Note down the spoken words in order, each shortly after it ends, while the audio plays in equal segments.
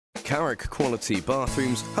Carrick Quality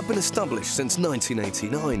Bathrooms have been established since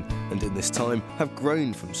 1989 and in this time have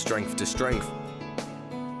grown from strength to strength.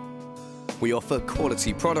 We offer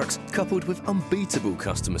quality products coupled with unbeatable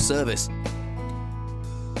customer service.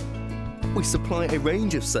 We supply a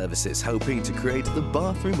range of services helping to create the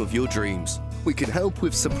bathroom of your dreams. We can help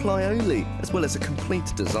with supply only as well as a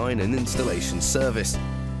complete design and installation service.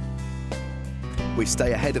 We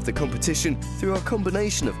stay ahead of the competition through our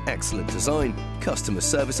combination of excellent design, customer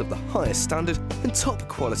service of the highest standard and top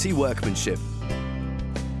quality workmanship.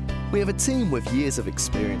 We have a team with years of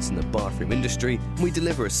experience in the bathroom industry and we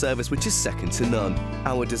deliver a service which is second to none.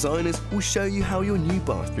 Our designers will show you how your new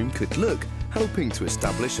bathroom could look, helping to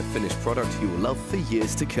establish a finished product you will love for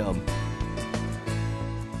years to come.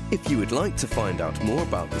 If you would like to find out more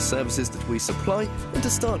about the services that we supply and to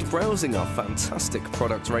start browsing our fantastic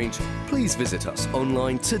product range, please visit us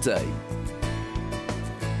online today.